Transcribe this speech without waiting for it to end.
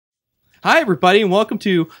Hi, everybody, and welcome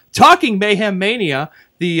to Talking Mayhem Mania,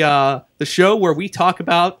 the show where we talk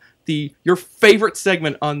about your favorite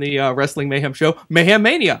segment on the Wrestling Mayhem show, Mayhem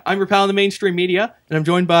Mania. I'm your pal in the mainstream media, and I'm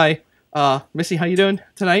joined by Missy. How you doing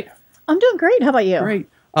tonight? I'm doing great. How about you? Great.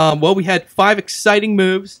 Well, we had 5 exciting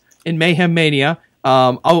moves in Mayhem Mania.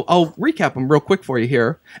 I'll recap them real quick for you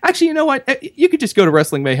here. Actually, you know what? You could just go to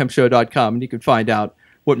WrestlingMayhemShow.com and you can find out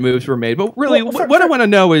what moves were made. But really, what I want to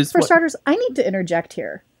know is... For starters, I need to interject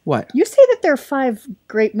here. What? You say that there are 5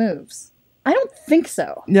 great moves. I don't think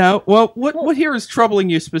so. No? Well, what here is troubling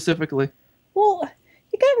you specifically? Well,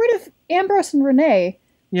 you got rid of Ambrose and Renee.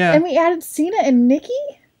 Yeah. And we added Cena and Nikki?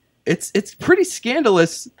 It's pretty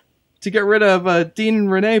scandalous to get rid of Dean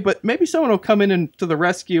and Renee, but maybe someone will come in and to the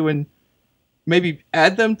rescue and maybe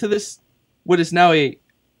add them to this, what is now a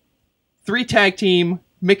 3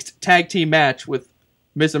 mixed tag team match with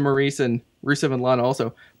Miz and Maurice and Rusev and Lana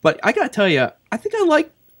also. But I gotta tell you, I think I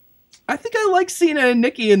like Cena and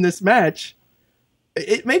Nikki in this match.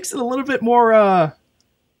 It makes it a little bit more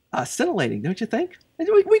scintillating, don't you think?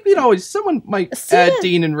 We could always, someone might add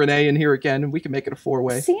Dean and Renee in here again, and we can make it a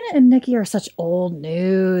 4-way. Cena and Nikki are such old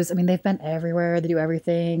news. I mean, they've been everywhere. They do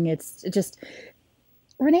everything. It's just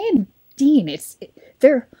Renee and Dean.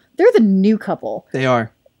 They're the new couple. They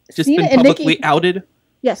are just Cena been publicly Nikki, outed.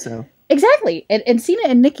 Yes, so. Exactly. And Cena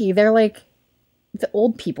and Nikki, they're like the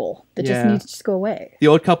old people that just need to just go away. The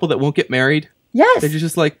old couple that won't get married. Yes. They're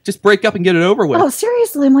just break up and get it over with. Oh,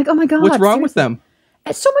 seriously. I'm like, oh my God. What's wrong with them?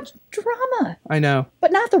 It's so much drama. I know.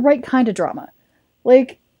 But not the right kind of drama.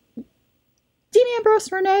 Like, Dean Ambrose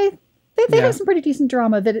and Renee, they have some pretty decent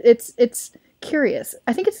drama that it's curious.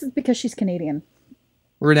 I think it's because she's Canadian.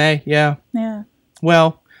 Renee, yeah. Yeah.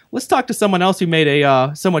 Well, let's talk to someone else who made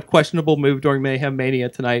a somewhat questionable move during Mayhem Mania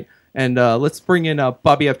tonight. And let's bring in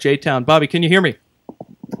Bobby F. J-Town. Bobby, can you hear me?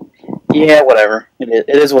 Yeah, whatever. It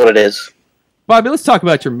is what it is. Bobby, let's talk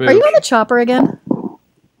about your move. Are you on the chopper again?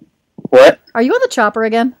 What? Are you on the chopper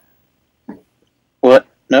again? What?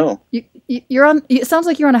 No. You're on. It sounds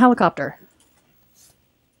like you're on a helicopter.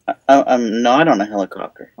 I'm not on a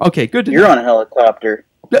helicopter. Okay, good to know. You're on a helicopter.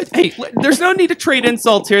 Hey, there's no need to trade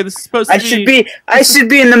insults here. This is supposed to I should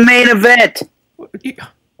be in the main event.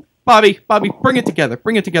 Bobby, bring it together.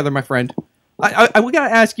 Bring it together, my friend. We got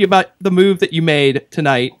to ask you about the move that you made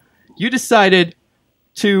tonight. You decided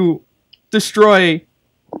to destroy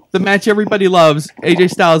the match everybody loves,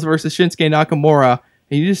 AJ Styles versus Shinsuke Nakamura,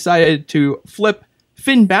 and you decided to flip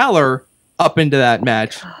Finn Balor up into that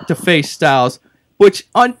match to face Styles, which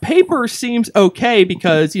on paper seems okay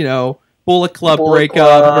because, you know, Bullet Club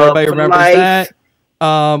breakup, everybody remembers that.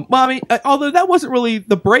 Well, I mean, although that wasn't really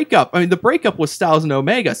the breakup. I mean, the breakup was Styles and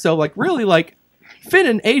Omega, so like really like Finn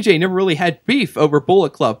and AJ never really had beef over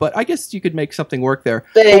Bullet Club, but I guess you could make something work there.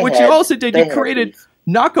 But what you also did, you created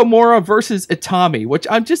Nakamura versus Itami, which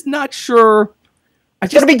I'm just not sure. I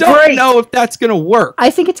just don't know if that's going to work.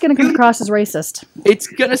 I think it's going to come across as racist. It's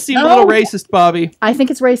going to seem a little racist, Bobby. I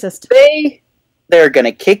think it's racist. They're going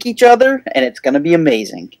to kick each other, and it's going to be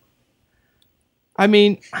amazing. I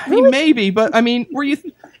mean, maybe, but I mean, were you?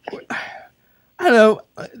 I don't know.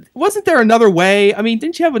 Wasn't there another way? I mean,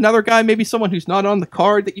 didn't you have another guy, maybe someone who's not on the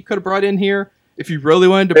card that you could have brought in here if you really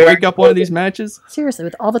wanted to break up one of these matches? Seriously,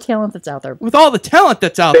 with all the talent that's out there. With all the talent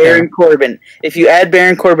that's out there. Baron Corbin. If you add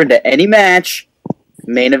Baron Corbin to any match,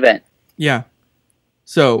 main event. Yeah.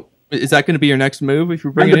 So, is that going to be your next move? If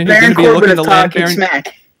you're bringing in, Baron you're going to be looking to land Baron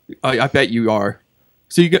Smack. I bet you are.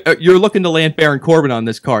 So you're looking to land Baron Corbin on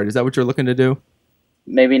this card. Is that what you're looking to do?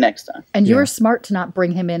 Maybe next time. And you were smart to not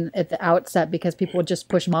bring him in at the outset because people would just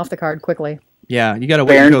push him off the card quickly. Yeah, you got to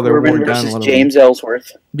wait until they're worn down a little James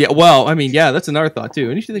Ellsworth. Yeah, well, I mean, yeah, that's another thought too.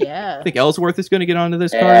 And you think Ellsworth is going to get onto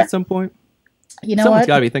this card at some point? You know Someone's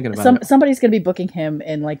got to be thinking about it. Somebody's going to be booking him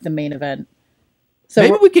in like the main event. So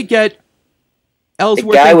maybe we could get Ellsworth,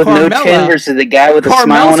 the guy and with Carmella, no chin versus the guy with a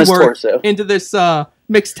smile on his torso, into this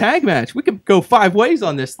mixed tag match. We could go 5 ways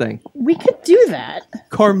on this thing. We could do that.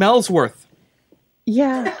 Carmellsworth.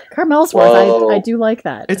 Yeah, Carmellsworth. I do like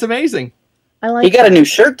that. It's amazing. I like. He got a new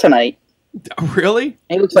shirt tonight. Really?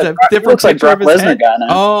 He looks like Brock Lesnar guy now.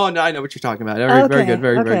 Oh no, I know what you're talking about. Very good.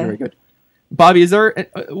 Very good. Bobby, is there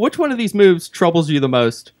which one of these moves troubles you the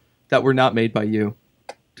most that were not made by you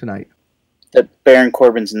tonight? That Baron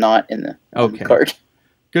Corbin's not in the card.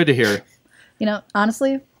 Good to hear. You know,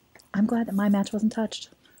 honestly, I'm glad that my match wasn't touched.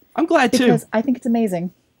 I'm glad too. Because I think it's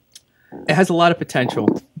amazing. It has a lot of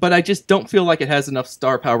potential, but I just don't feel like it has enough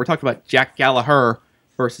star power. We're talking about Jack Gallagher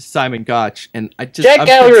versus Simon Gotch, and I'm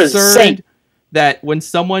concerned that when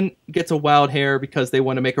someone gets a wild hair because they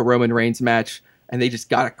want to make a Roman Reigns match and they just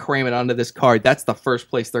got to cram it onto this card, that's the first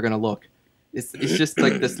place they're going to look. It's just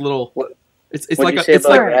like this little It's What'd like you say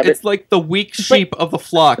about Rabbit? it's like the weak sheep of the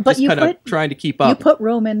flock, but just you kind of put- trying to keep You up. put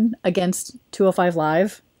Roman against 205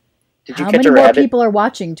 Live. Did you How catch many a more rabbit? people are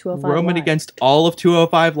watching 205 Roman Live? against all of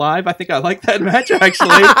 205 Live. I think I like that match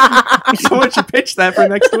actually. Someone should pitch that for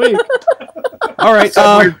next week. All right,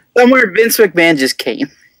 Somewhere Vince McMahon just came.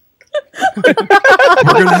 we're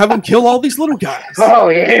gonna have him kill all these little guys. Oh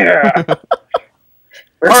yeah.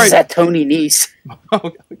 Versus right. that Tony Nese.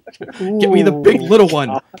 Get me the big little one.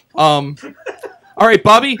 All right,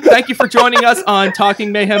 Bobby, thank you for joining us on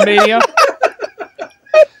Talking Mayhem Mania.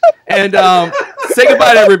 And say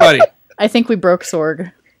goodbye to everybody. I think we broke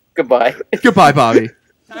Sorg. Goodbye. Goodbye, Bobby.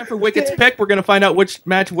 Time for Wicket's pick. We're going to find out which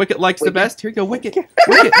match Wicket likes the best. Here you go, Wicket.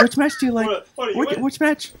 Wicket, which match do you like? Wicket, which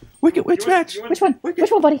match? Wicket, which match? Which one? Wicket.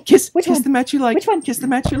 Which one, buddy? Kiss Which kiss one? the match you like. Which one? Kiss the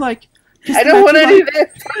match you like. Kiss I the don't match want you to like. do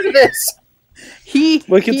that part of this. He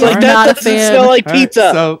Wicked's is like, that not a doesn't fan. smell like All right,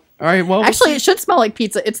 pizza. so, all right, well, Actually, it should smell like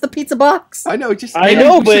pizza. It's the pizza box. I know, just I maybe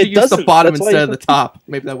know, we but should've it used the doesn't. bottom That's why instead you- of the top.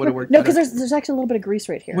 Maybe that would have worked. No, because better. there's actually a little bit of grease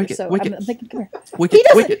right here. Wicket, so Wicket. I'm thinking, come here. Wicket, He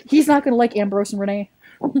doesn't. Wicket, He's not going to like Ambrose and Renee.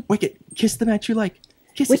 Wicket, kiss the match you like.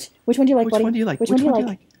 Kiss it. Which one do you like, Which buddy? one do you like? Which one do you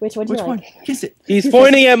like? Which one do you Which one? like? Kiss it. He's He's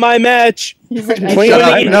pointing at my match. He's like, Shut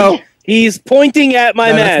I up. should- No, He's pointing at my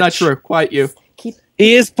no, match. that's not true. Quiet you. keep.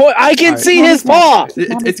 He is. I can All right. see his paw.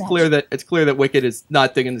 Mommy's It's match. clear that Wicket is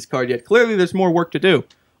not digging this card yet. Clearly, there's more work to do.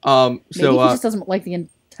 Maybe So he I just doesn't like the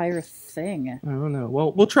entire thing. don't know.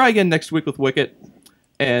 Well, we'll try again next week with Wicket.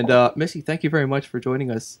 And Missy, thank you very much for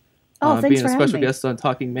joining us. Oh, thanks being for a having special me. guest on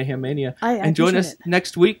Talking Mayhem Mania. I And join us appreciate it.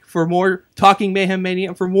 next week for more Talking Mayhem Mania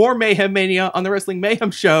and for more Mayhem Mania on the Wrestling Mayhem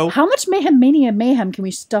Show, How much Mayhem Mania mayhem can we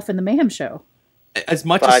stuff in the Mayhem Show? as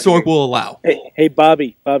much 5 as Sorg years. will allow. Hey,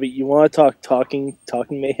 Bobby, you want to talking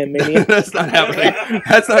Mayhem Mania? That's not happening.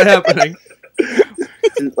 That's not happening.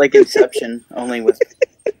 It's like Inception, only with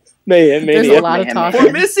Mayhem There's Mania. a lot of Mayhem talking.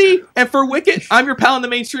 For Missy and for Wicket, I'm your pal in the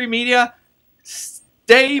mainstream media.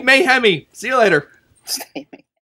 Stay mayhemy. See you later. Stay